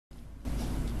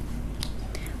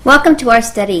Welcome to our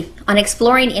study on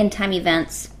exploring end-time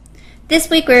events. This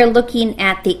week we're looking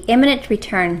at the imminent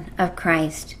return of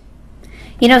Christ.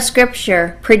 You know,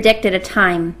 Scripture predicted a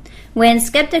time when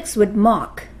skeptics would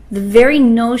mock the very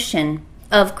notion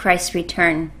of Christ's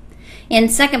return. In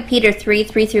 2 Peter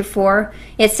 3:3-4,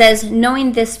 it says,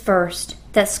 "Knowing this first,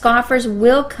 that scoffers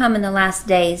will come in the last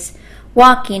days,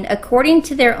 walking according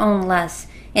to their own lusts,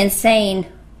 and saying,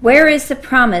 'Where is the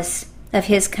promise of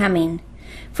his coming?'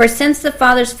 For since the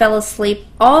fathers fell asleep,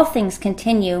 all things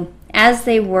continue as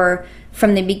they were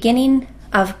from the beginning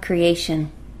of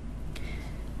creation."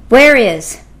 Where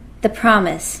is the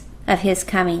promise of his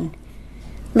coming?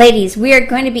 Ladies, we are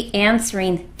going to be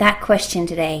answering that question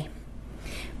today.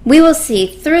 We will see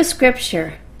through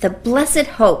Scripture the blessed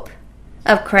hope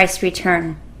of Christ's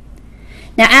return.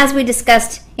 Now, as we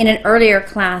discussed in an earlier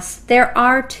class, there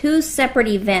are two separate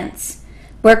events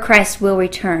where Christ will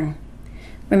return.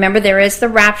 Remember, there is the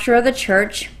rapture of the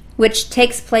church, which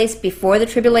takes place before the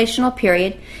tribulational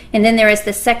period, and then there is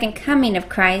the second coming of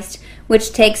Christ,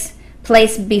 which takes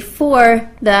place before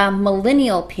the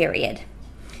millennial period.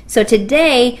 So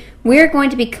today, we're going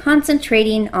to be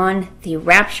concentrating on the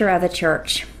rapture of the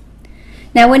church.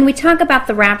 Now, when we talk about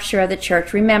the rapture of the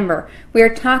church, remember, we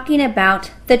are talking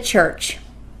about the church,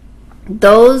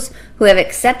 those who have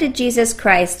accepted Jesus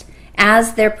Christ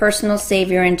as their personal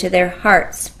Savior into their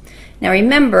hearts. Now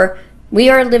remember, we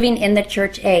are living in the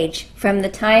church age from the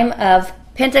time of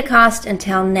Pentecost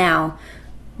until now.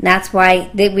 That's why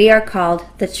we are called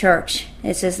the church.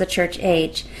 This is the church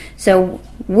age. So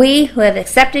we who have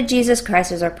accepted Jesus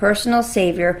Christ as our personal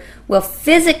Savior will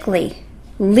physically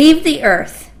leave the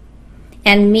earth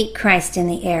and meet Christ in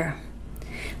the air.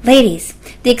 Ladies,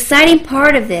 the exciting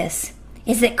part of this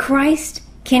is that Christ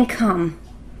can come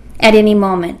at any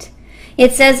moment.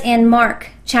 It says in Mark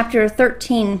chapter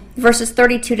 13, verses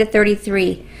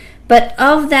 32-33, "But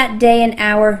of that day and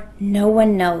hour no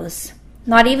one knows,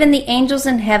 not even the angels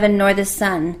in heaven nor the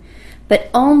Son, but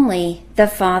only the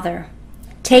Father.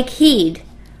 Take heed,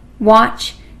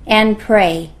 watch, and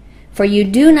pray, for you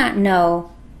do not know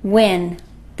when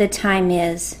the time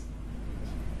is."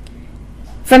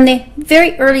 From the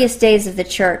very earliest days of the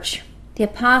church, the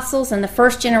apostles and the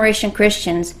first generation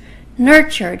Christians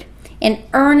nurtured an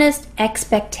earnest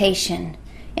expectation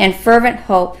and fervent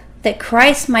hope that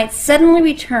Christ might suddenly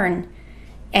return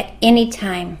at any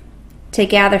time to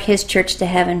gather his church to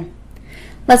heaven.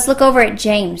 Let's look over at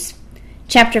James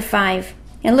chapter 5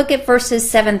 and look at verses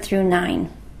 7-9.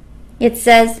 It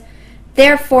says,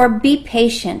 "Therefore be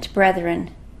patient, brethren,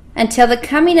 until the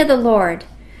coming of the Lord.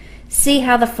 See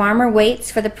how the farmer waits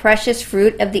for the precious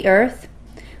fruit of the earth,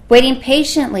 waiting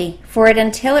patiently for it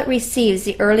until it receives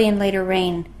the early and later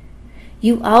rain.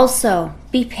 You also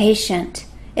be patient.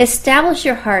 Establish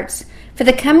your hearts, for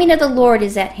the coming of the Lord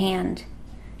is at hand.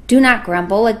 Do not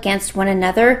grumble against one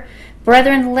another,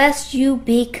 brethren, lest you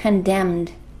be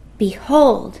condemned.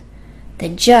 Behold, the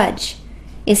judge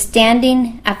is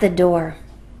standing at the door."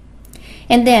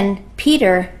 And then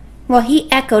Peter, he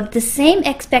echoed the same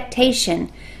expectation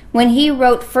when he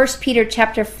wrote 1 Peter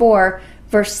chapter 4,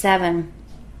 verse 7,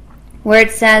 where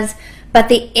it says, "But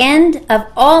the end of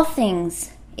all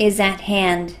things is at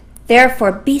hand.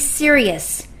 Therefore be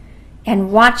serious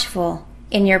and watchful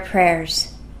in your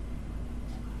prayers."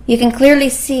 You can clearly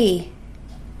see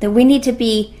that we need to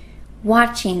be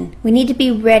watching. We need to be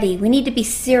ready. We need to be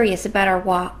serious about our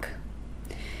walk.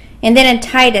 And then in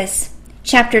Titus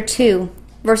chapter 2,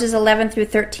 verses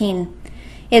 11-13,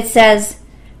 it says,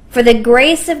 "For the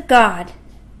grace of God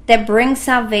that brings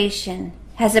salvation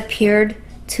has appeared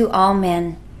to all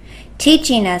men,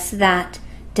 teaching us that,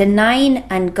 denying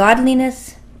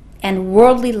ungodliness and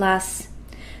worldly lusts,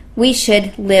 we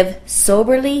should live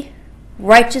soberly,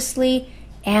 righteously,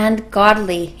 and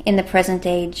godly in the present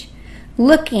age,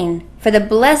 looking for the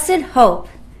blessed hope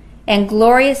and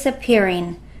glorious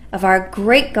appearing of our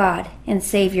great God and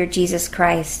Savior Jesus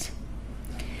Christ."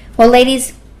 Well,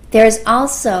 ladies, there is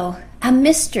also a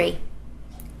mystery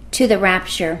to the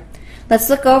rapture. Let's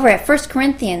look over at 1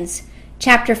 Corinthians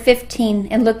chapter 15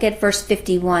 and look at verse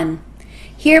 51.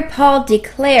 Here Paul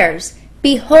declares,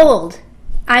 "Behold,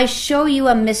 I show you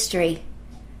a mystery."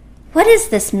 What is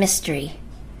this mystery?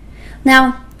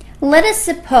 Now, let us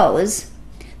suppose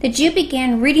that you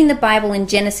began reading the Bible in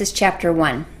Genesis chapter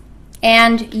 1,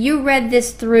 and you read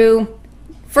this through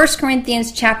 1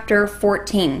 Corinthians chapter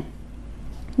 14.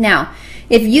 Now,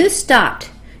 if you stopped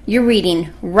your reading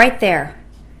right there,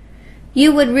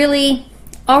 you would really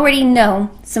already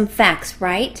know some facts,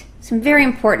 right? Some very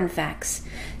important facts,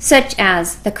 such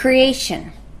as the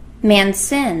creation, man's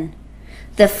sin,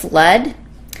 the flood.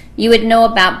 You would know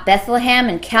about Bethlehem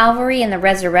and Calvary and the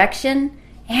resurrection,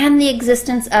 and the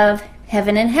existence of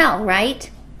heaven and hell,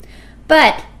 right?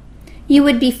 But you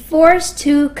would be forced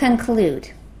to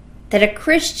conclude that a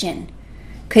Christian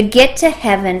could get to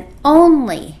heaven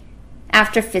only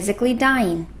after physically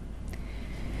dying.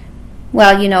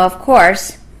 Well, of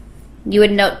course, you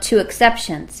would note two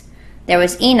exceptions. There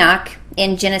was Enoch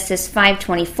in Genesis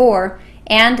 5:24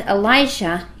 and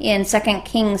Elijah in 2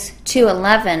 Kings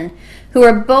 2:11, who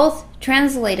were both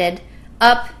translated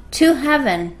up to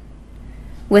heaven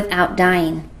without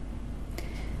dying.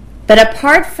 But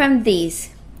apart from these,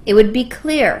 it would be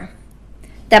clear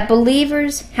that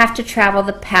believers have to travel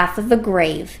the path of the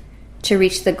grave to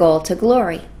reach the goal to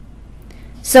glory.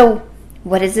 So,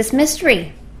 what is this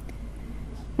mystery?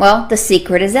 Well, the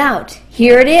secret is out.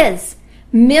 Here it is.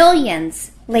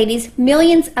 Millions, ladies,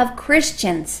 millions of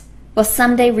Christians will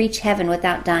someday reach heaven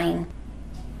without dying.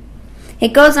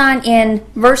 It goes on in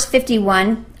verse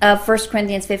 51 of 1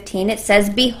 Corinthians 15. It says,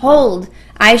 "Behold,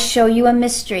 I show you a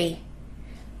mystery.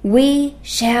 We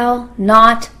shall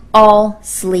not all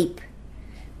sleep,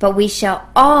 but we shall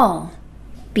all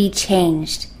be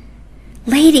changed."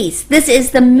 Ladies, this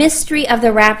is the mystery of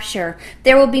the rapture.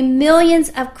 There will be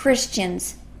millions of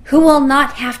Christians who will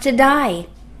not have to die.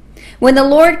 When the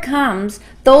Lord comes,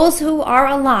 those who are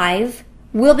alive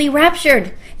will be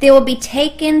raptured. They will be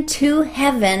taken to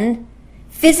heaven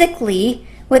physically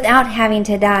without having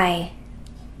to die.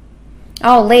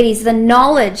 Oh, ladies, the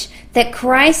knowledge that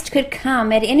Christ could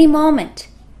come at any moment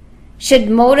should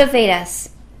motivate us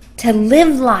to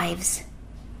live lives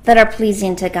that are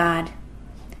pleasing to God.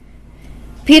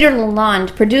 Peter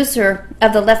Lalonde, producer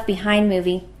of the Left Behind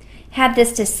movie, had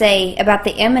this to say about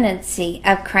the imminency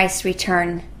of Christ's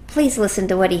return. Please listen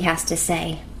to what he has to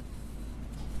say.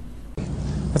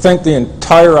 I think the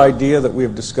entire idea that we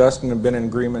have discussed and have been in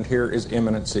agreement here is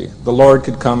imminency. The Lord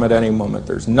could come at any moment.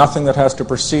 There's nothing that has to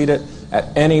precede it. At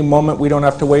any moment, we don't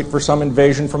have to wait for some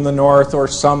invasion from the north or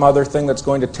some other thing that's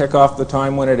going to tick off the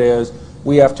time when it is.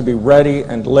 We have to be ready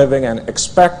and living and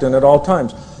expectant at all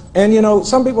times. And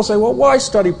some people say, well, why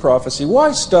study prophecy?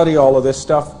 Why study all of this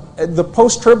stuff? The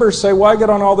post-tribbers say, why get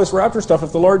on all this rapture stuff?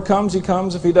 If the Lord comes, he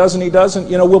comes. If he doesn't, he doesn't.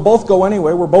 We'll both go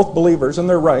anyway. We're both believers, and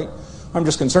they're right. I'm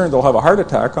just concerned they'll have a heart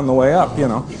attack on the way up,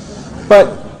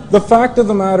 But the fact of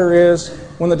the matter is,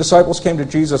 when the disciples came to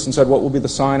Jesus and said, what will be the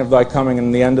sign of thy coming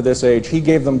and the end of this age? He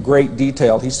gave them great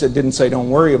detail. He didn't say, don't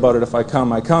worry about it. If I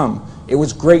come, I come. It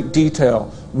was great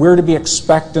detail. We're to be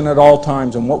expectant at all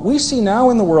times. And what we see now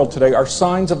in the world today are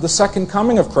signs of the second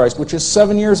coming of Christ, which is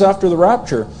 7 years after the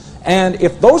rapture. And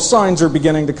if those signs are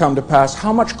beginning to come to pass,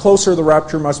 how much closer the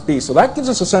rapture must be. So that gives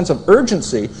us a sense of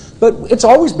urgency, but it's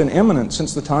always been imminent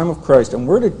since the time of Christ. And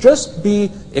we're to just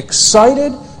be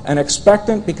excited and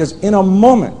expectant, because in a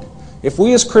moment, if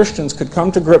we as Christians could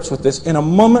come to grips with this, in a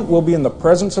moment we'll be in the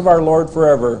presence of our Lord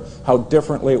forever, how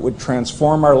differently it would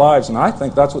transform our lives. And I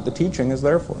think that's what the teaching is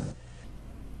there for.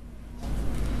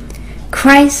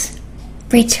 Christ's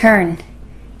return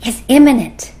is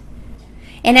imminent.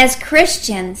 And as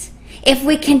Christians, if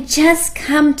we can just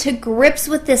come to grips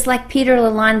with this, like Peter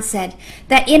Lalonde said,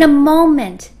 that in a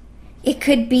moment, it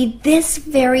could be this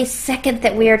very second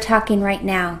that we are talking right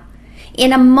now.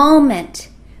 In a moment,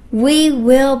 we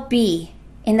will be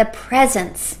in the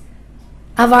presence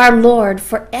of our Lord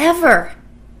forever.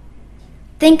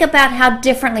 Think about how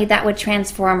differently that would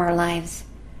transform our lives.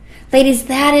 Ladies,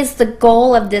 that is the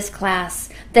goal of this class,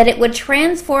 that it would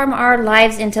transform our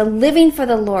lives into living for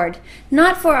the Lord,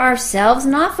 not for ourselves,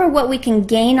 not for what we can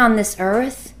gain on this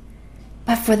earth,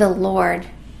 but for the Lord.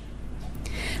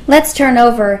 Let's turn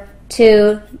over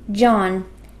to John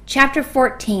chapter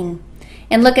 14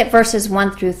 and look at verses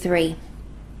 1 through 3.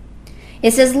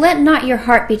 It says, "Let not your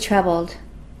heart be troubled.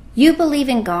 You believe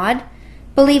in God,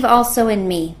 believe also in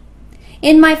me.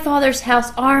 In my Father's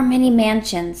house are many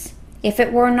mansions. If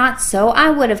it were not so, I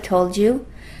would have told you.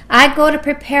 I go to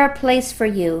prepare a place for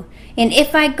you. And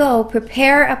if I go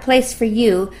prepare a place for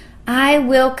you, I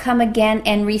will come again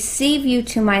and receive you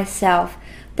to myself,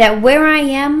 that where I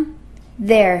am,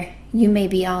 there you may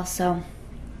be also."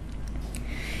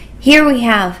 Here we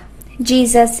have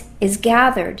Jesus is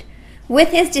gathered with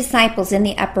his disciples in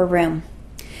the upper room.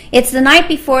 It's the night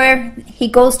before he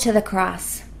goes to the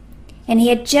cross. And he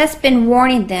had just been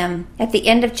warning them at the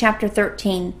end of chapter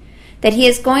 13 that he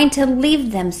is going to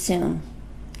leave them soon.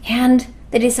 And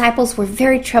the disciples were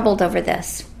very troubled over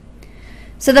this.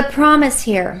 So the promise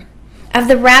here of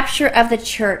the rapture of the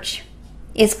church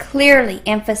is clearly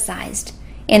emphasized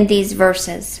in these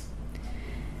verses.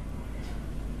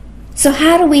 So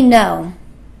how do we know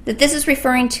that this is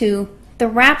referring to the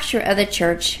rapture of the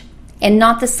church and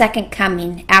not the second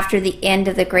coming after the end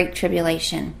of the Great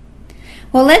Tribulation?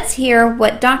 Well, let's hear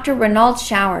what Dr. Renald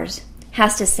Showers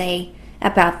has to say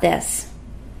about this.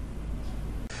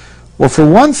 Well, for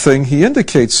one thing, he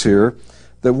indicates here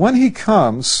that when he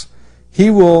comes, he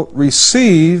will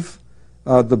receive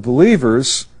the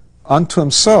believers unto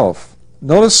himself.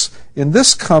 Notice, in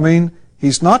this coming,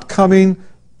 he's not coming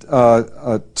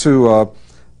to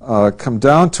come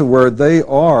down to where they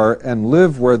are and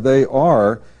live where they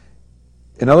are.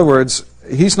 In other words,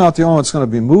 he's not the only one that's going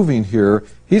to be moving here.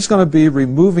 He's going to be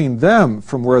removing them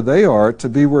from where they are to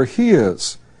be where he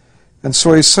is. And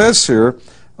so he says here,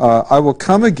 I will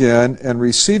come again and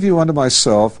receive you unto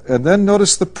myself. And then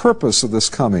notice the purpose of this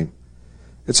coming.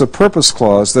 It's a purpose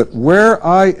clause that where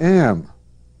I am,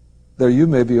 there you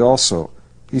may be also.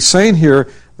 He's saying here,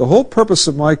 the whole purpose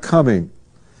of my coming,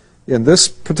 in this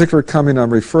particular coming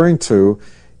I'm referring to,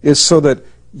 is so that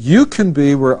you can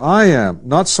be where I am,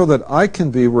 not so that I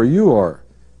can be where you are.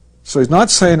 So he's not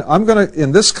saying, I'm going to,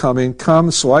 in this coming,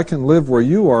 come so I can live where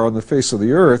you are on the face of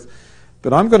the earth,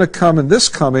 but I'm going to come in this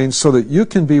coming so that you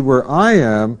can be where I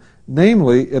am,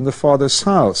 namely in the Father's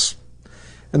house.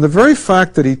 And the very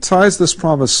fact that he ties this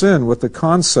promise in with the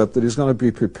concept that he's going to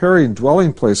be preparing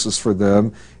dwelling places for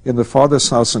them in the Father's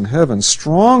house in heaven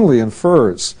strongly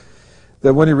infers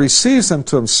that when he receives them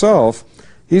to himself,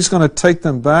 he's going to take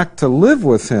them back to live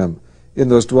with him in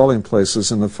those dwelling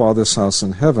places in the Father's house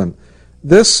in heaven.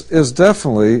 This is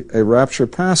definitely a rapture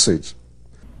passage.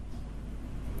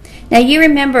 Now you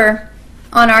remember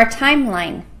on our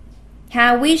timeline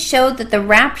how we showed that the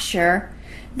rapture,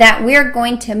 that we're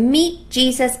going to meet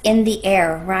Jesus in the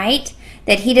air, right?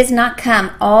 That he does not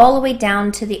come all the way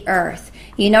down to the earth.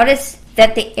 You notice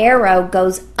that the arrow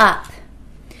goes up.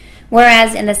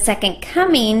 Whereas in the second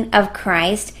coming of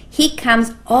Christ, he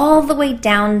comes all the way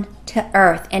down to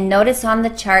earth. And notice on the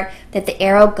chart that the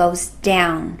arrow goes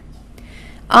down.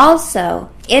 Also,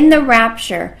 in the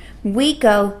rapture, we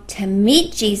go to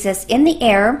meet Jesus in the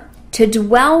air, to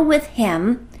dwell with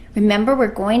him. Remember, we're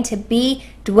going to be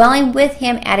dwelling with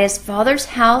him at his Father's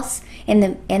house in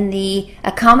the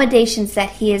accommodations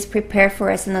that he has prepared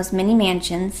for us in those many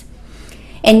mansions.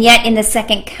 And yet, in the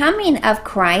second coming of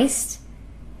Christ,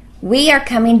 we are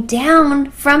coming down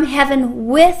from heaven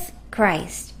with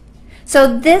Christ.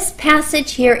 So this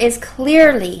passage here is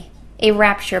clearly a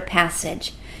rapture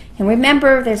passage. And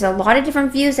remember, there's a lot of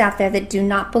different views out there that do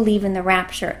not believe in the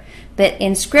rapture. But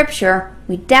in Scripture,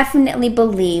 we definitely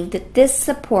believe that this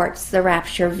supports the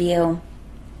rapture view.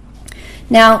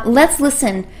 Now, let's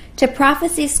listen to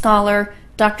prophecy scholar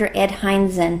Dr. Ed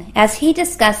Heinzen as he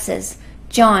discusses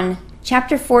John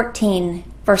chapter 14,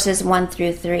 verses 1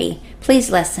 through 3. Please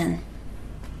listen.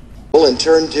 And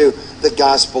turn to the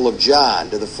Gospel of John,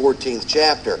 to the 14th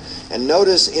chapter. And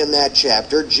notice in that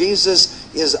chapter,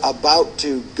 Jesus is about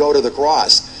to go to the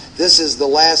cross. This is the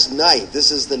last night.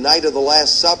 This is the night of the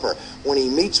Last Supper, when he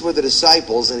meets with the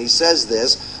disciples and he says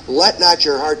this, "Let not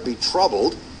your heart be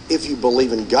troubled. If you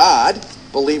believe in God,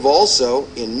 believe also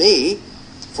in me.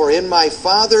 For in my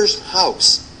Father's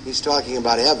house," he's talking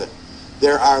about heaven,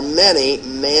 "there are many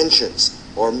mansions,"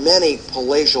 or many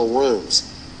palatial rooms.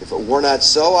 "If it were not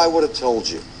so, I would have told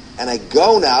you. And I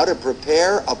go now to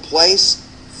prepare a place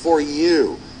for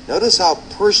you." Notice how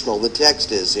personal the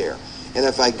text is here. "And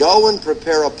if I go and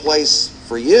prepare a place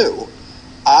for you,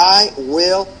 I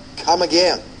will come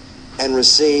again and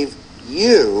receive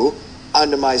you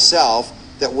unto myself,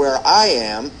 that where I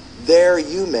am, there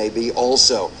you may be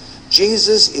also."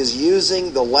 Jesus is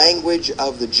using the language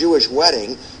of the Jewish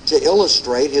wedding to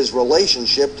illustrate his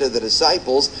relationship to the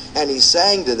disciples, and he's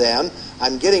saying to them,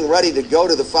 I'm getting ready to go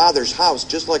to the Father's house,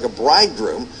 just like a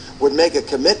bridegroom would make a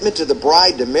commitment to the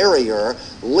bride to marry her,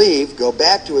 leave, go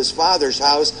back to his father's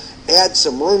house, add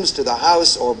some rooms to the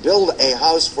house, or build a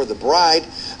house for the bride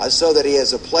so that he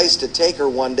has a place to take her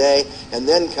one day, and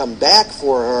then come back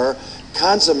for her,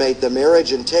 consummate the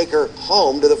marriage, and take her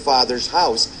home to the Father's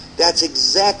house. That's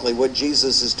exactly what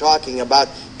Jesus is talking about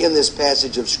in this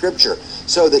passage of Scripture,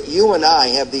 so that you and I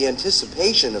have the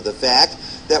anticipation of the fact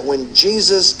that when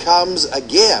Jesus comes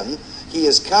again, he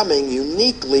is coming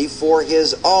uniquely for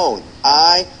his own.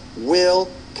 I will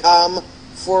come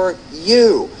for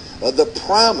you. The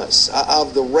promise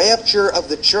of the rapture of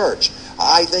the church,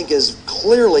 I think, is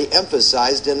clearly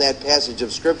emphasized in that passage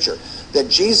of Scripture. That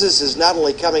Jesus is not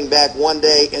only coming back one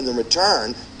day in the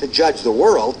return to judge the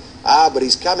world, but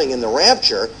he's coming in the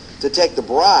rapture to take the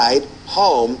bride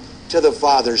home to the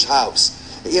Father's house.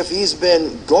 If he's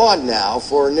been gone now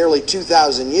for nearly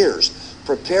 2,000 years,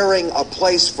 preparing a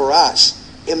place for us,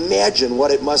 imagine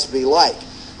what it must be like.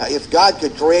 If God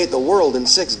could create the world in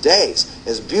 6 days,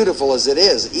 as beautiful as it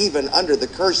is, even under the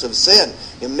curse of sin,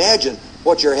 imagine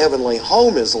what your heavenly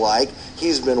home is like.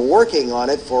 He's been working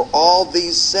on it for all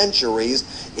these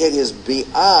centuries. It is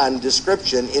beyond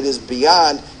description. It is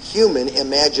beyond human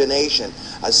imagination.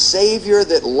 A Savior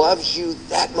that loves you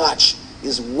that much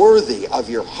is worthy of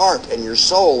your heart and your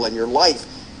soul and your life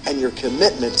and your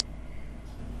commitment.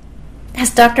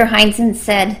 As Dr. Heinzen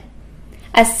said,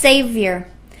 a Savior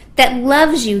that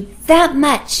loves you that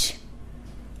much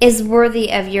is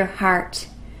worthy of your heart,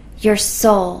 your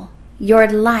soul, your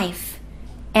life,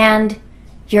 and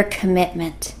your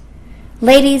commitment.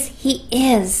 Ladies, he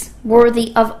is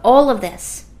worthy of all of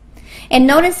this. And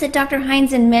notice that Dr.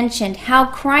 Heinzen mentioned how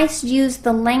Christ used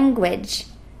the language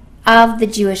of the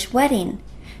Jewish wedding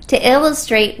to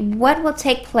illustrate what will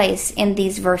take place in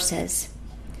these verses.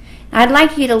 I'd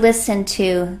like you to listen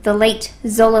to the late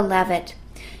Zola Levitt.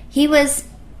 He was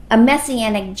a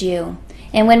Messianic Jew,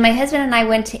 and when my husband and I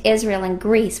went to Israel and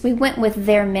Greece, we went with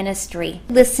their ministry.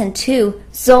 Listen to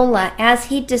Zola as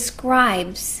he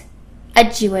describes a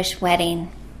Jewish wedding.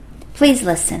 Please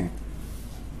listen.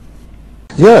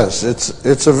 Yes,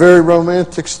 it's a very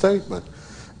romantic statement.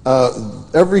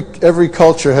 Every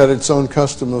culture had its own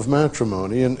custom of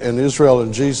matrimony. In Israel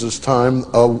in Jesus' time,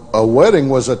 a wedding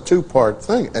was a two-part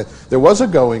thing. There was a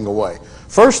going away.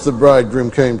 First, the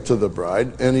bridegroom came to the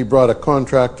bride, and he brought a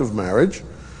contract of marriage.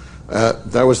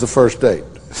 That was the first date,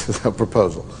 the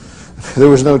proposal. There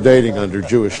was no dating under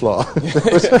Jewish law.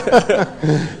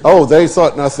 Oh, they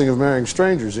thought nothing of marrying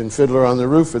strangers. In Fiddler on the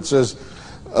Roof, it says,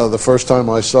 the first time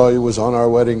I saw you was on our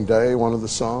wedding day, one of the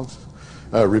songs.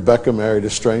 Rebecca married a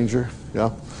stranger.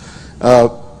 Yeah.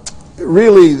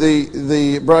 Really,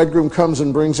 the bridegroom comes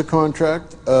and brings a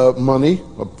contract, money,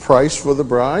 a price for the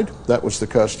bride. That was the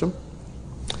custom.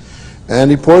 And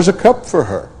he pours a cup for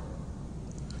her.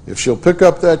 If she'll pick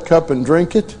up that cup and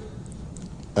drink it,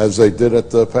 as they did at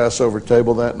the Passover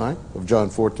table that night of John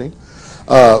 14,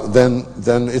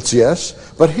 then it's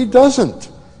yes. But he doesn't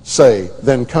say,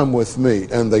 then come with me,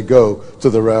 and they go to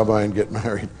the rabbi and get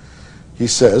married. He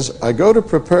says, I go to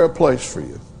prepare a place for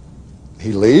you.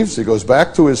 He leaves, he goes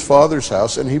back to his father's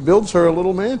house, and he builds her a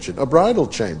little mansion, a bridal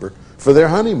chamber, for their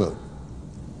honeymoon.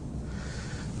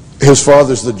 His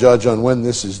father's the judge on when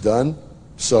this is done,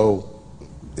 so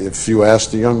if you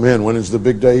asked a young man, when is the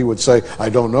big day, he would say, I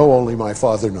don't know, only my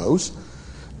father knows.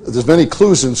 There's many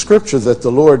clues in Scripture that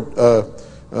the Lord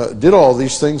did all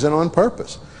these things and on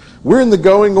purpose. We're in the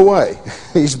going away.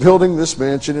 He's building this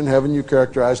mansion in heaven. You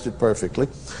characterized it perfectly.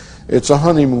 It's a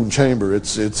honeymoon chamber.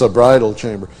 It's a bridal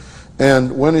chamber.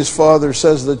 And when his father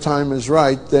says the time is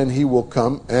right, then he will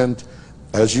come and,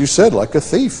 as you said, like a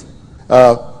thief.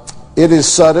 It is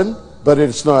sudden, but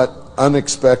it's not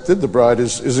unexpected. The bride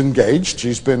is engaged.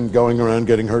 She's been going around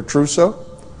getting her trousseau.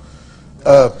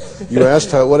 You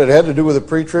asked what it had to do with the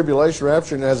pre-tribulation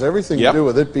rapture, and it has everything to do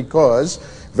with it because,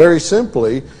 very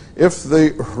simply, if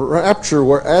the rapture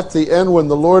were at the end when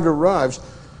the Lord arrives,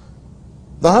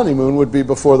 the honeymoon would be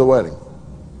before the wedding.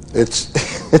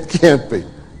 It can't be.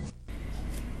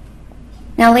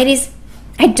 Now, ladies,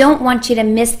 I don't want you to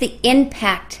miss the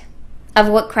impact of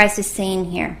what Christ is saying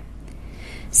here.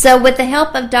 So with the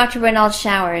help of Dr. Reynald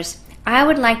Showers, I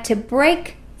would like to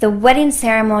break the wedding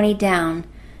ceremony down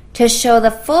to show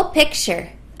the full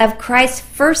picture of Christ's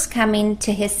first coming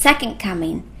to his second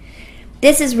coming.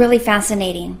 This is really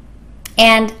fascinating,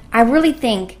 and I really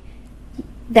think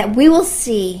that we will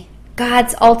see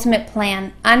God's ultimate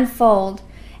plan unfold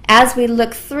as we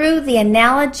look through the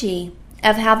analogy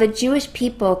of how the Jewish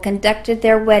people conducted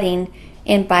their wedding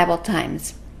in Bible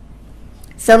times.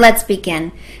 So let's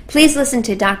begin. Please listen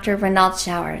to Dr. Reynald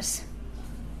Showers.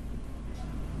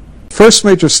 First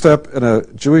major step in a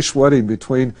Jewish wedding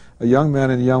between a young man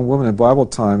and a young woman in Bible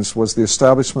times was the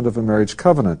establishment of a marriage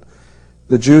covenant.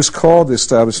 The Jews called the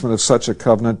establishment of such a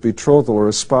covenant betrothal or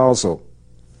espousal.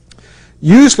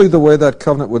 Usually the way that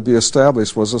covenant would be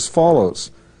established was as follows.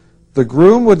 The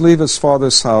groom would leave his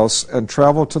father's house and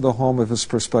travel to the home of his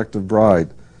prospective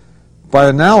bride. By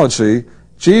analogy,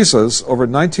 Jesus, over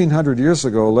 1900 years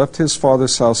ago, left his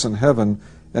father's house in heaven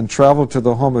and traveled to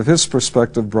the home of his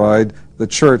prospective bride, the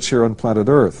church here on planet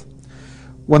Earth.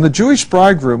 When the Jewish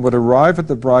bridegroom would arrive at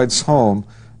the bride's home,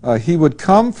 he would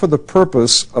come for the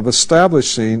purpose of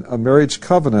establishing a marriage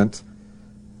covenant,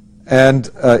 and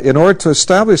in order to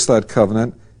establish that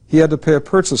covenant, he had to pay a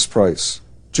purchase price.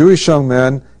 Jewish young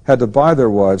men had to buy their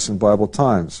wives in Bible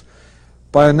times.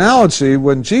 By analogy,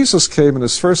 when Jesus came in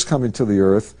his first coming to the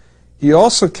earth, he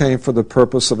also came for the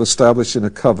purpose of establishing a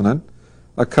covenant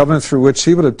through which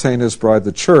he would obtain his bride,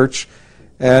 the church,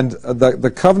 and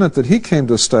the covenant that he came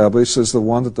to establish is the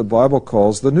one that the Bible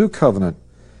calls the New Covenant.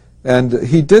 And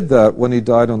he did that when he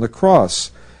died on the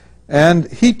cross.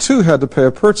 And he too had to pay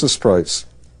a purchase price.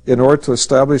 in order to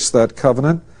establish that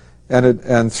covenant,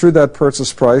 and through that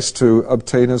purchase price to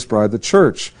obtain his bride, the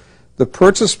church. The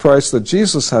purchase price that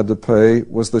Jesus had to pay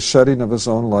was the shedding of his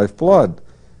own lifeblood.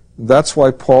 That's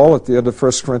why Paul at the end of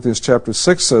 1 Corinthians chapter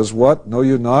 6 says, what? Know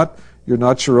you not? You're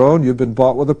not your own. You've been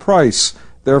bought with a price.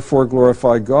 Therefore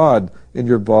glorify God in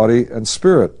your body and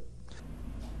spirit.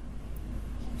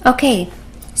 Okay,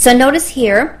 so notice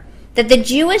here that the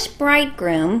Jewish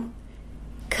bridegroom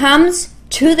comes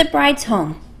to the bride's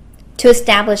home to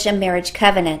establish a marriage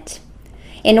covenant.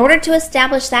 In order to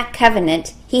establish that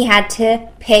covenant, he had to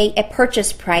pay a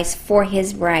purchase price for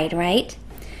his bride, right?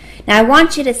 Now I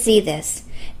want you to see this.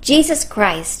 Jesus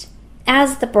Christ,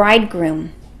 as the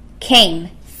bridegroom, came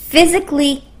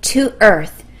physically to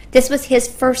earth. This was his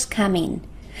first coming,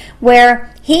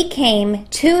 where he came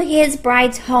to his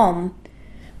bride's home,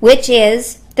 which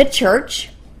is the church,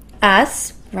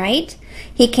 us, right?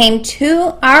 He came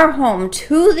to our home,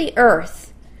 to the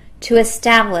earth, to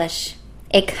establish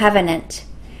a covenant.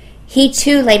 He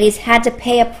too, ladies, had to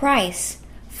pay a price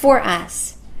for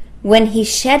us when he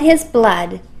shed his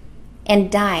blood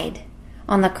and died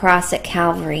on the cross at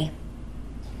Calvary.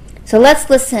 So let's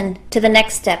listen to the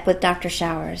next step with Dr.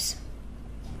 Showers.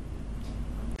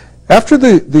 After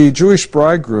the Jewish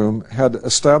bridegroom had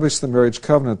established the marriage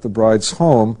covenant at the bride's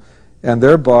home, and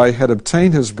thereby had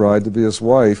obtained his bride to be his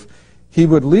wife, he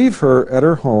would leave her at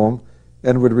her home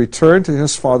and would return to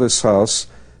his father's house,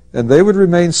 and they would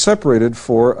remain separated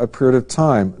for a period of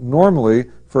time, normally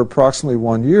for approximately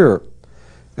 1 year.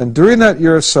 And during that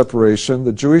year of separation,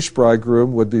 the Jewish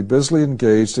bridegroom would be busily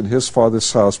engaged in his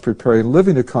father's house preparing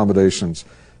living accommodations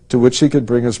to which he could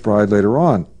bring his bride later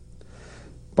on.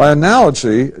 By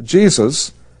analogy,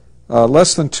 Jesus,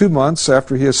 less than 2 months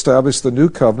after he established the new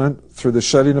covenant through the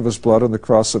shedding of his blood on the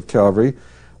cross of Calvary,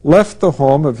 left the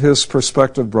home of his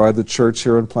prospective bride, the church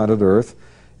here on planet Earth,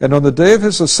 and on the day of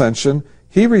his ascension,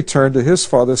 he returned to his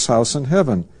Father's house in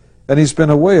heaven, and he's been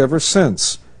away ever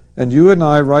since. And you and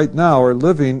I right now are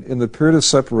living in the period of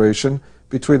separation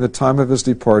between the time of his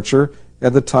departure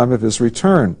and the time of his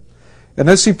return. And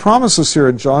as he promises here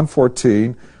in John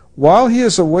 14, while he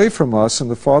is away from us in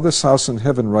the Father's house in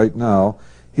heaven right now,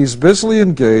 he's busily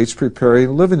engaged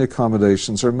preparing living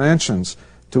accommodations or mansions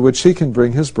to which he can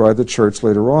bring his bride, the church,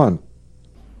 later on.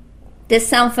 This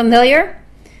sound familiar?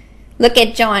 Look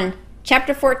at John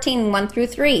chapter 14, 1 through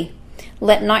 3.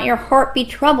 Let not your heart be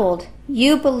troubled.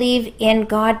 You believe in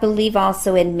God, believe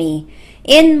also in me.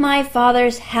 In my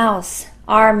Father's house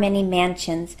are many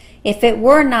mansions. If it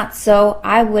were not so,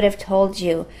 I would have told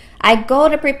you. I go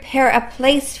to prepare a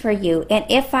place for you, and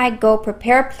if I go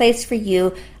prepare a place for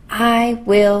you, I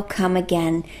will come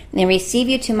again and receive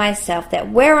you to myself, that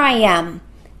where I am,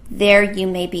 there you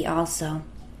may be also.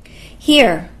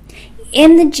 Here,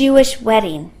 in the Jewish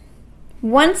wedding,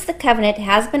 once the covenant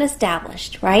has been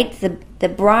established, right, the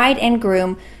bride and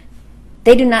groom,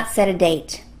 they do not set a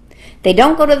date. They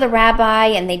don't go to the rabbi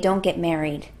and they don't get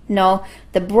married. No,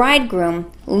 the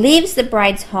bridegroom leaves the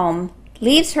bride's home,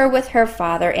 leaves her with her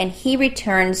father, and he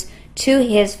returns to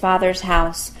his father's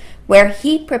house, where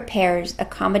he prepares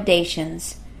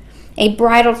accommodations, a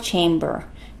bridal chamber,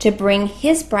 to bring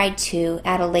his bride to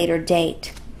at a later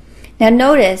date. Now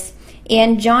notice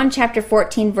in John chapter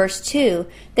 14 verse 2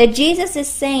 that Jesus is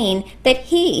saying that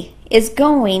he is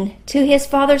going to his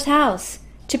Father's house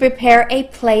to prepare a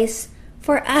place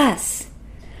for us.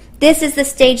 This is the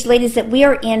stage, ladies, that we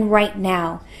are in right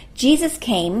now. Jesus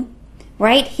came,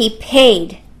 right? He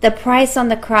paid the price on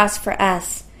the cross for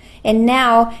us. And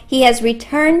now he has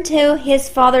returned to his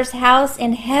Father's house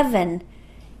in heaven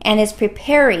and is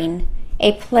preparing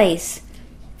a place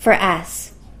for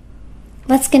us.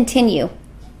 Let's continue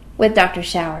with Dr.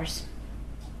 Showers.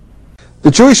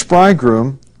 The Jewish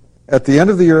bridegroom, at the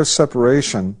end of the year of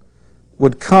separation,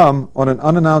 would come on an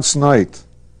unannounced night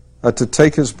to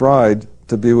take his bride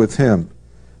to be with him.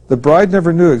 The bride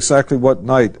never knew exactly what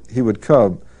night he would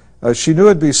come. She knew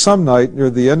it'd be some night near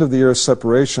the end of the year of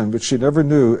separation, but she never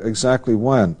knew exactly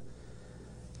when.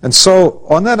 And so,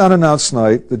 on that unannounced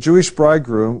night, the Jewish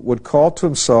bridegroom would call to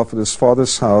himself at his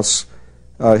father's house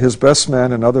his best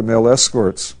men and other male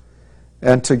escorts.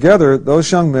 And together,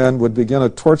 those young men would begin a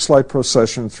torchlight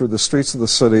procession through the streets of the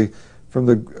city from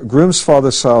the groom's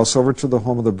father's house over to the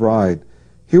home of the bride.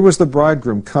 Here was the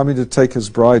bridegroom coming to take his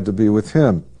bride to be with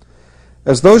him.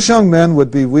 As those young men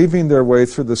would be weaving their way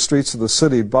through the streets of the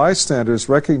city, bystanders,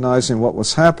 recognizing what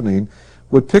was happening,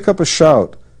 would pick up a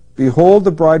shout, "Behold,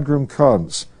 the bridegroom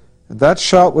comes." And that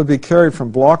shout would be carried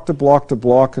from block to block to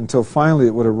block until finally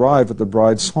it would arrive at the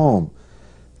bride's home.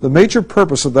 The major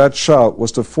purpose of that shout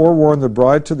was to forewarn the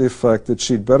bride to the effect that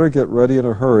she'd better get ready in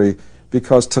a hurry,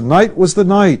 because tonight was the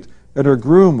night and her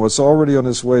groom was already on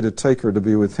his way to take her to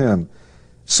be with him.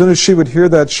 As soon as she would hear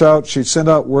that shout, she'd send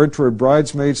out word to her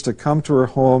bridesmaids to come to her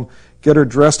home, get her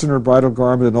dressed in her bridal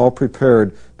garment and all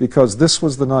prepared, because this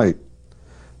was the night.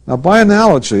 Now, by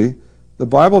analogy, the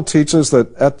Bible teaches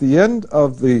that at the end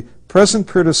of the present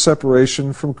period of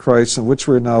separation from Christ in which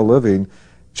we are now living,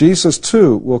 Jesus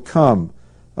too will come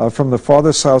from the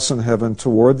Father's house in heaven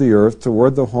toward the earth,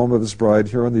 toward the home of his bride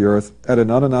here on the earth at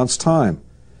an unannounced time.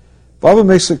 The Bible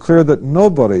makes it clear that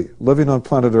nobody living on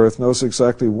planet Earth knows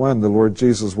exactly when the Lord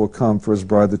Jesus will come for his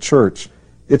bride, the church.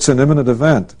 It's an imminent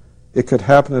event. It could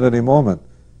happen at any moment.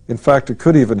 In fact, it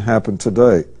could even happen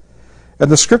today.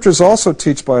 And the Scriptures also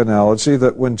teach by analogy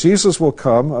that when Jesus will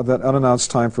come at that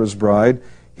unannounced time for his bride,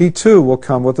 he too will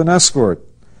come with an escort.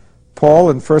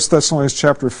 Paul in 1 Thessalonians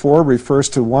chapter 4 refers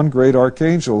to one great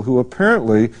archangel who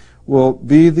apparently will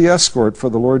be the escort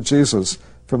for the Lord Jesus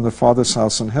from the Father's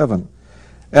house in heaven.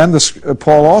 And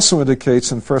Paul also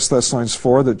indicates in 1 Thessalonians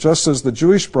 4 that just as the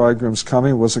Jewish bridegroom's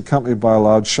coming was accompanied by a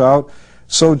loud shout,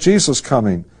 so Jesus'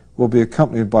 coming will be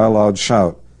accompanied by a loud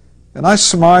shout. And I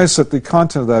surmise that the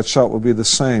content of that shout will be the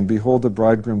same. Behold, the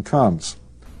bridegroom comes.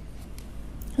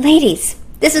 Ladies,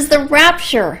 this is the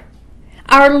rapture.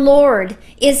 Our Lord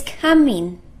is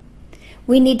coming.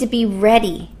 We need to be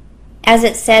ready. As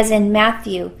it says in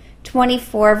Matthew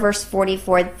 24, verse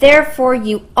 44, therefore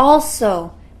you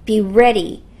also be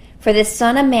ready, for the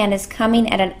Son of Man is coming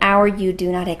at an hour you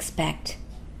do not expect.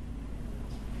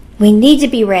 We need to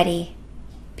be ready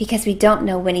because we don't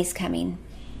know when he's coming.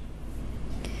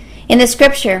 In the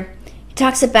scripture, it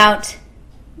talks about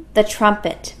the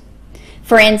trumpet.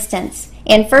 For instance,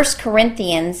 in 1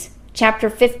 Corinthians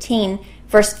chapter 15,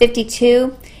 verse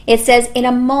 52, it says, in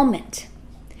a moment,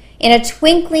 in a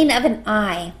twinkling of an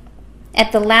eye,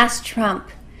 at the last trump,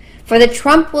 for the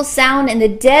trump will sound, and the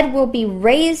dead will be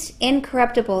raised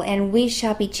incorruptible, and we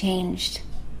shall be changed.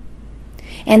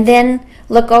 And then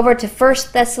look over to 1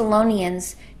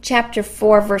 Thessalonians chapter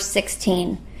 4, verse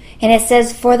 16. And it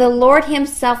says, for the Lord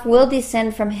himself will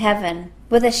descend from heaven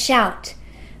with a shout,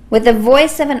 with the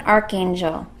voice of an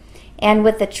archangel, and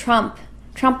with the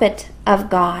trumpet of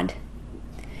God.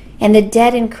 And the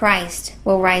dead in Christ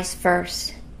will rise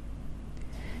first.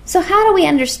 So how do we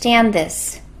understand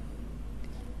this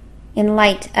in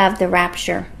light of the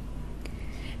rapture?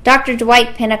 Dr.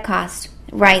 Dwight Pentecost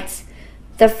writes,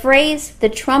 the phrase, the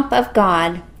trump of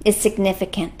God, is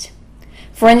significant.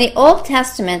 For in the Old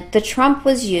Testament, the trump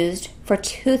was used for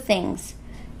two things,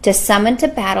 to summon to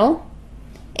battle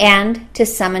and to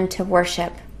summon to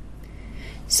worship.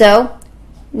 So,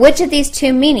 which of these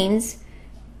two meanings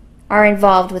are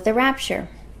involved with the rapture?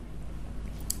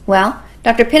 Well,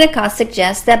 Dr. Pentecost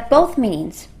suggests that both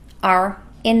meanings are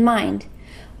in mind,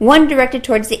 one directed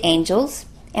towards the angels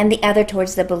and the other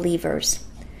towards the believers.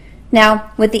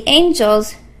 Now, with the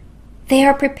angels, they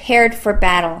are prepared for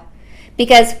battle,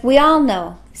 because we all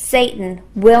know Satan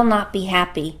will not be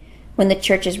happy when the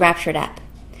church is raptured up.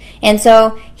 And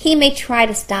so he may try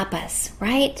to stop us,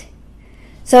 right?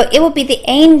 So it will be the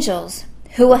angels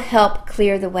who will help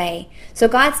clear the way. So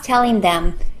God's telling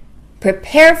them,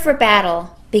 prepare for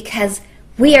battle, because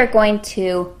we are going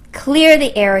to clear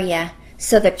the area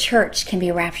so the church can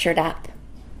be raptured up.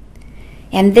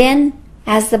 And then,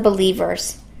 as the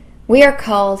believers, we are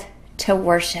called to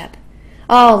worship.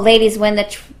 Oh, ladies, when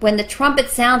the trumpet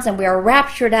sounds and we are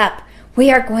raptured up,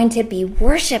 we are going to be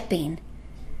worshiping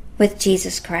with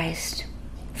Jesus Christ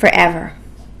forever.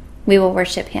 We will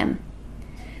worship him.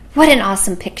 What an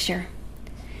awesome picture.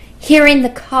 Hearing the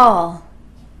call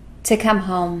to come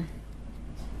home.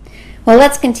 Well,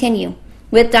 let's continue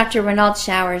with Dr. Renald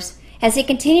Showers as he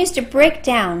continues to break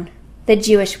down the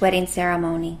Jewish wedding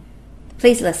ceremony.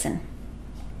 Please listen.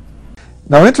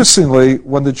 Now, interestingly,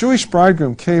 when the Jewish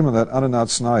bridegroom came on that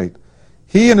unannounced night,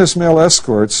 he and his male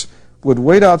escorts would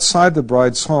wait outside the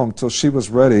bride's home till she was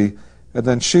ready, and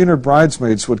then she and her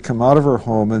bridesmaids would come out of her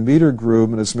home and meet her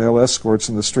groom and his male escorts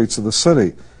in the streets of the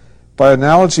city. By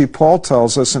analogy, Paul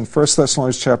tells us in 1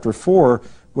 Thessalonians chapter 4,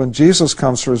 when Jesus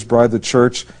comes for his bride, the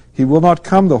church, he will not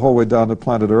come the whole way down to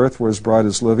planet Earth where his bride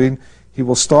is living. He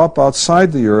will stop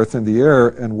outside the earth in the air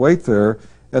and wait there,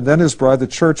 and then his bride, the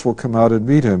church, will come out and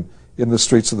meet him in the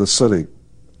streets of the city.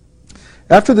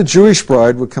 After the Jewish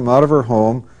bride would come out of her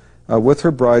home with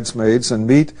her bridesmaids and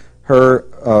meet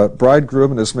her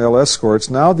bridegroom and his male escorts,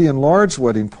 now the enlarged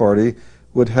wedding party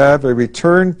would have a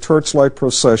return torchlight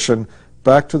procession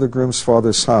back to the groom's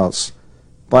father's house.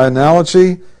 By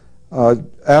analogy,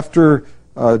 after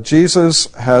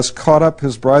Jesus has caught up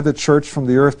his bride, the church, from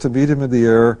the earth to meet him in the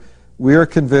air, we are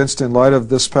convinced, in light of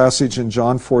this passage in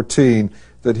John 14,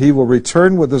 that he will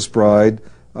return with his bride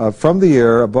from the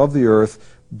air above the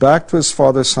earth back to his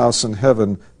Father's house in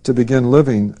heaven to begin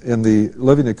living in the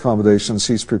living accommodations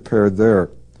he's prepared there.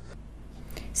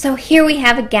 So here we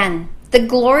have again the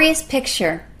glorious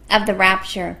picture of the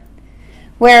rapture,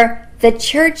 where the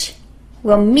church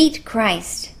will meet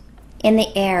Christ in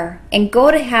the air and go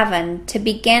to heaven to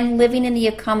begin living in the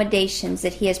accommodations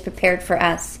that he has prepared for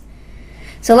us.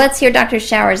 So let's hear Dr.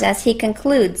 Showers as he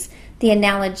concludes the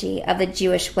analogy of the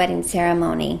Jewish wedding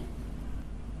ceremony.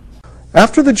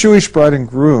 After the Jewish bride and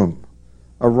groom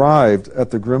arrived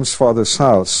at the groom's father's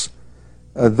house,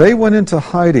 they went into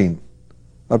hiding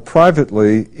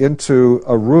privately into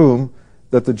a room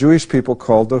that the Jewish people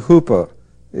called the huppah.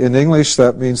 In English,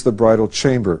 that means the bridal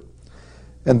chamber.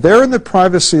 And there in the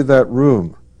privacy of that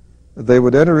room, they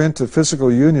would enter into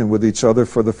physical union with each other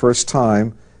for the first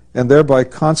time and thereby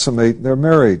consummate their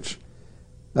marriage.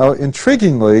 Now,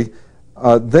 intriguingly,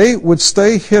 they would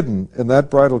stay hidden in that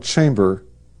bridal chamber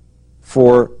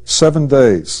for 7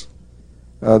 days.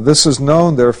 This is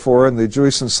known, therefore, in the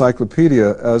Jewish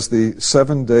Encyclopedia as the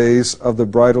 7 days of the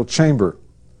bridal chamber.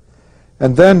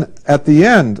 And then, at the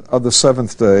end of the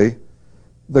 7th day,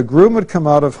 the groom would come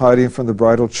out of hiding from the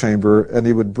bridal chamber, and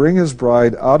he would bring his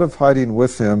bride out of hiding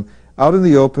with him, out in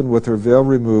the open with her veil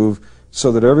removed,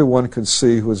 so that everyone could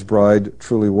see who his bride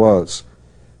truly was.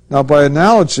 Now, by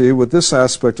analogy with this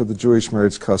aspect of the Jewish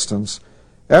marriage customs,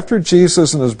 after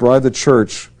Jesus and his bride, the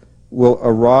church, will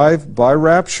arrive by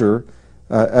rapture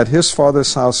at his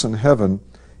Father's house in heaven,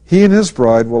 he and his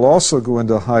bride will also go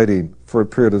into hiding for a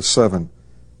period of 7,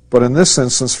 but in this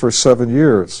instance for 7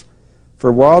 years.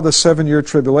 For while the 7-year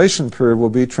tribulation period will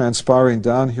be transpiring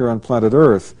down here on planet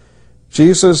Earth,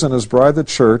 Jesus and his bride, the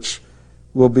church,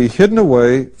 will be hidden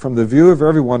away from the view of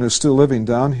everyone who's still living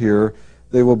down here.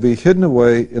 They will be hidden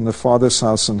away in the Father's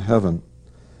house in heaven.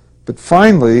 But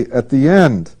finally, at the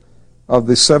end of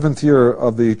the 7th year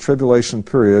of the tribulation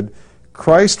period,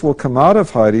 Christ will come out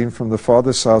of hiding from the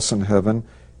Father's house in heaven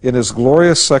in his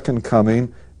glorious second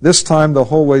coming, this time the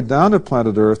whole way down to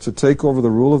planet Earth to take over the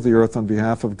rule of the earth on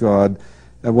behalf of God.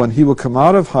 And when he will come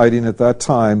out of hiding at that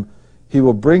time, he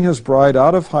will bring his bride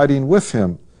out of hiding with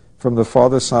him from the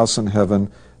Father's house in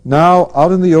heaven, now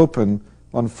out in the open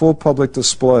on full public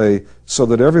display, so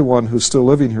that everyone who's still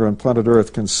living here on planet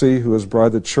Earth can see who his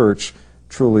bride, the church,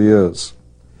 truly is.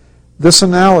 This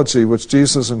analogy, which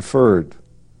Jesus inferred,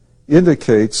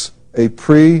 indicates a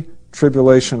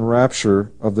pre-tribulation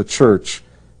rapture of the church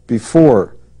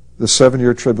before the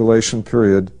 7-year tribulation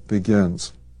period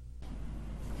begins.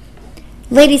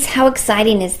 Ladies, how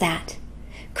exciting is that?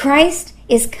 Christ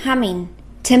is coming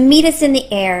to meet us in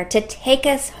the air, to take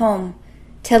us home,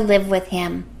 to live with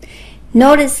him.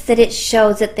 Notice that it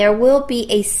shows that there will be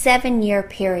a 7-year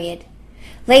period.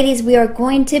 Ladies, we are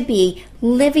going to be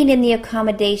living in the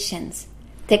accommodations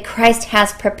that Christ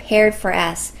has prepared for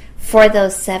us for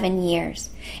those 7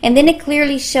 years. And then it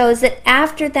clearly shows that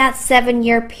after that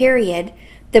 7-year period,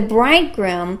 the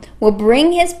bridegroom will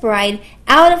bring his bride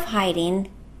out of hiding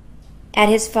at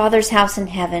his Father's house in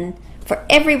heaven for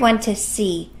everyone to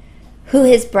see who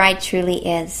his bride truly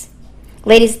is.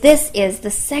 Ladies, this is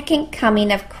the second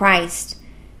coming of Christ,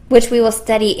 which we will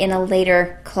study in a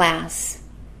later class.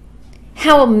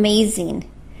 How amazing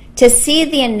to see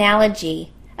the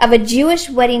analogy of a Jewish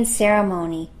wedding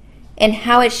ceremony and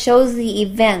how it shows the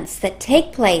events that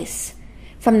take place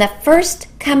from the first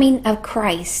coming of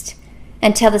Christ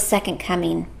until the second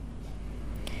coming.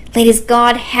 Ladies,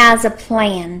 God has a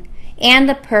plan and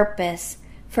a purpose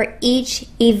for each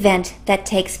event that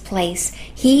takes place.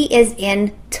 He is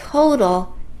in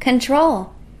total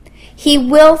control. He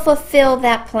will fulfill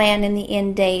that plan in the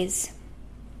end days.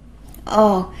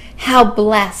 Oh, how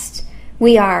blessed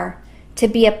we are to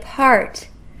be a part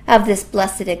of this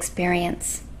blessed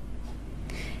experience.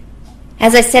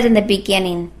 As I said in the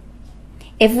beginning,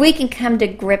 if we can come to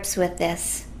grips with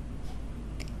this,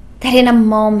 that in a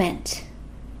moment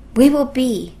we will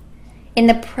be in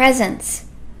the presence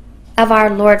of our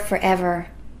Lord forever,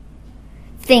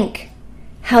 think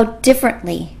how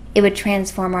differently it would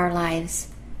transform our lives.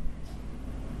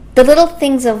 The little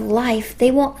things of life,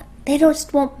 they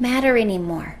just won't matter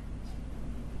anymore.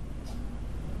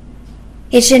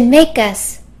 It should make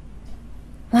us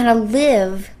want to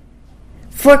live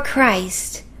for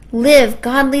Christ, live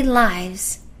godly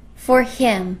lives for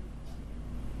him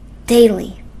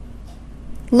daily,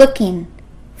 looking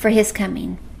for his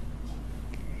coming.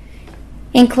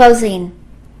 In closing,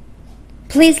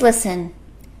 please listen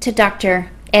to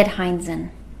Dr. Ed Heinzen.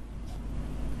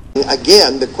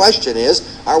 Again, the question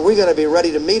is, are we going to be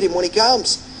ready to meet him when he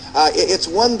comes? It's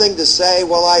one thing to say,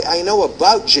 well, I know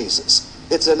about Jesus.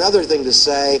 It's another thing to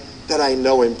say that I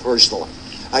know him personally.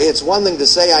 It's one thing to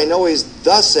say I know he's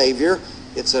the Savior,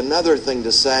 It's another thing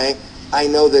to say, I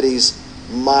know that he's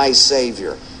my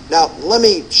Savior. Now, let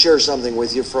me share something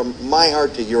with you from my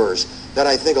heart to yours that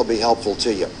I think will be helpful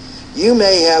to you. You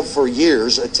may have for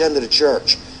years attended a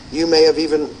church. You may have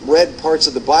even read parts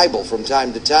of the Bible from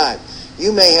time to time.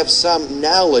 You may have some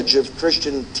knowledge of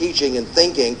Christian teaching and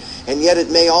thinking, and yet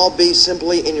it may all be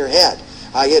simply in your head.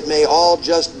 It may all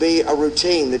just be a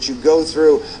routine that you go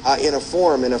through in a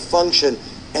form, in a function,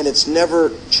 and it's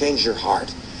never changed your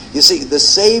heart. You see, the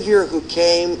Savior who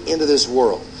came into this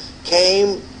world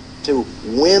came to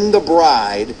win the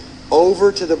bride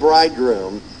over to the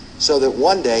bridegroom so that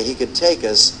one day he could take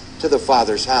us to the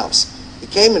Father's house. He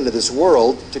came into this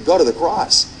world to go to the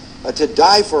cross, to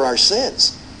die for our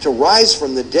sins, to rise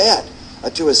from the dead,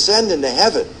 to ascend into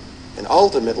heaven, and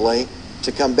ultimately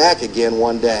to come back again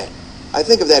one day. I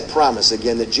think of that promise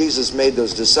again that Jesus made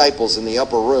those disciples in the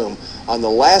upper room on the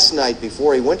last night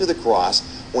before he went to the cross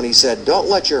when he said, don't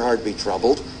let your heart be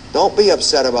troubled. Don't be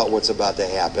upset about what's about to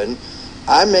happen.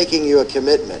 I'm making you a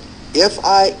commitment. If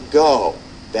I go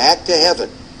back to heaven,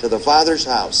 to the Father's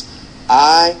house,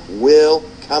 I will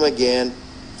come again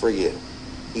for you.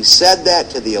 He said that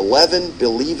to the 11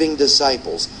 believing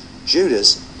disciples.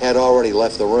 Judas had already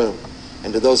left the room.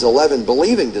 And to those 11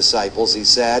 believing disciples, he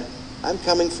said, I'm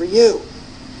coming for you.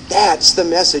 That's the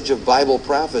message of Bible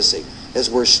prophecy. As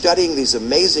we're studying these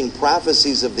amazing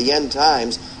prophecies of the end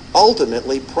times,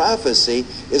 ultimately prophecy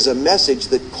is a message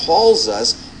that calls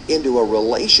us into a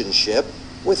relationship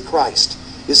with Christ.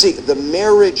 You see, the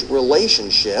marriage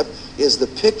relationship is the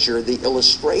picture, the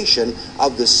illustration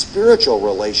of the spiritual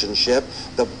relationship,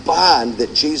 the bond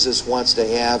that Jesus wants to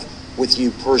have with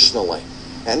you personally.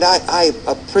 And I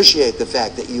appreciate the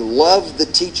fact that you love the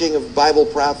teaching of Bible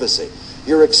prophecy.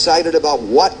 You're excited about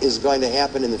what is going to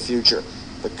happen in the future.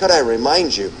 But could I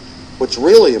remind you, what's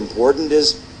really important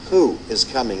is who is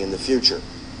coming in the future.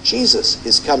 Jesus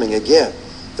is coming again.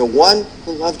 The one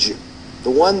who loved you, the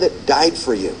one that died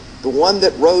for you, the one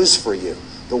that rose for you,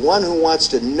 the one who wants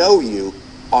to know you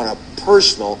on a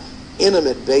personal,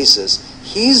 intimate basis.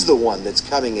 He's the one that's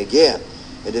coming again.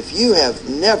 And if you have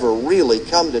never really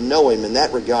come to know him in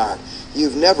that regard,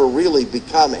 you've never really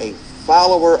become a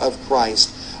follower of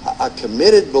Christ, a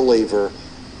committed believer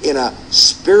in a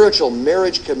spiritual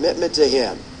marriage commitment to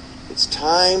him, it's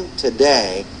time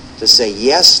today to say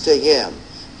yes to him.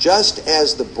 Just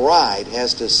as the bride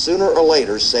has to sooner or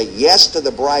later say yes to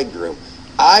the bridegroom,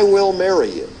 I will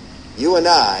marry you. You and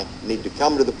I need to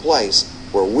come to the place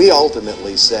where we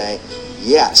ultimately say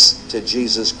yes to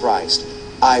Jesus Christ.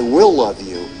 I will love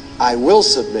you. I will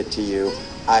submit to you.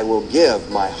 I will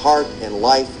give my heart and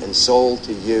life and soul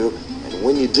to you. And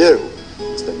when you do,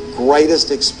 it's the greatest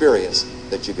experience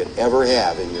that you could ever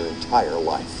have in your entire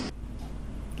life.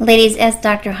 Ladies, as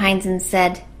Dr. Heinzen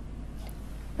said,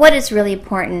 what is really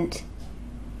important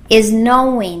is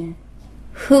knowing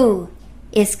who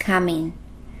is coming.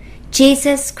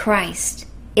 Jesus Christ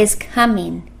is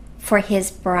coming for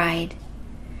his bride.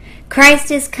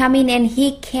 Christ is coming, and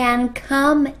he can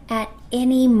come at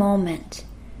any moment.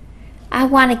 I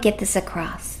want to get this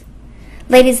across.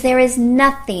 Ladies, there is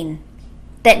nothing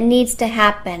that needs to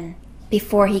happen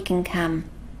before he can come.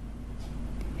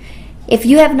 If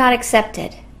you have not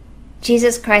accepted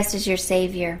Jesus Christ as your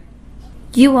Savior,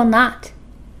 you will not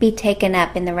be taken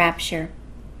up in the rapture.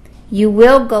 You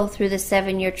will go through the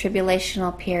 7-year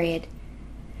tribulational period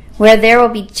where there will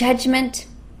be judgment,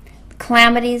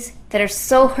 calamities that are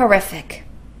so horrific.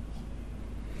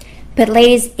 But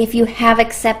ladies, if you have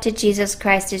accepted Jesus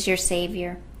Christ as your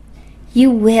Savior,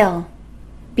 you will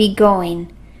be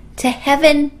going to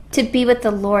heaven to be with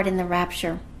the Lord in the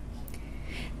rapture.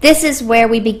 This is where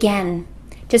we begin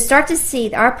to start to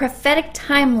see our prophetic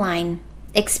timeline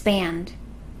expand.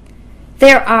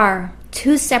 There are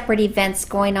 2 separate events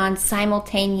going on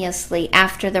simultaneously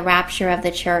after the rapture of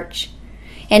the church.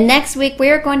 And next week we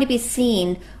are going to be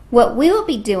seeing what we will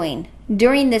be doing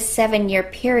during this 7-year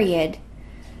period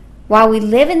while we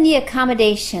live in the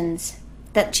accommodations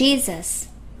that Jesus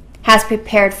has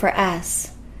prepared for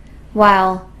us,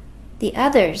 while the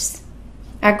others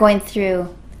are going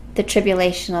through the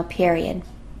tribulational period.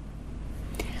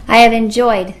 I have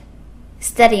enjoyed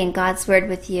studying God's Word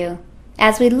with you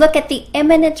as we look at the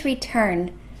imminent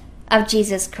return of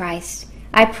Jesus Christ.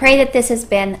 I pray that this has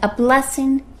been a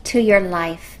blessing to your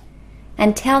life.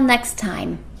 Until next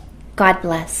time, God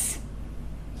bless.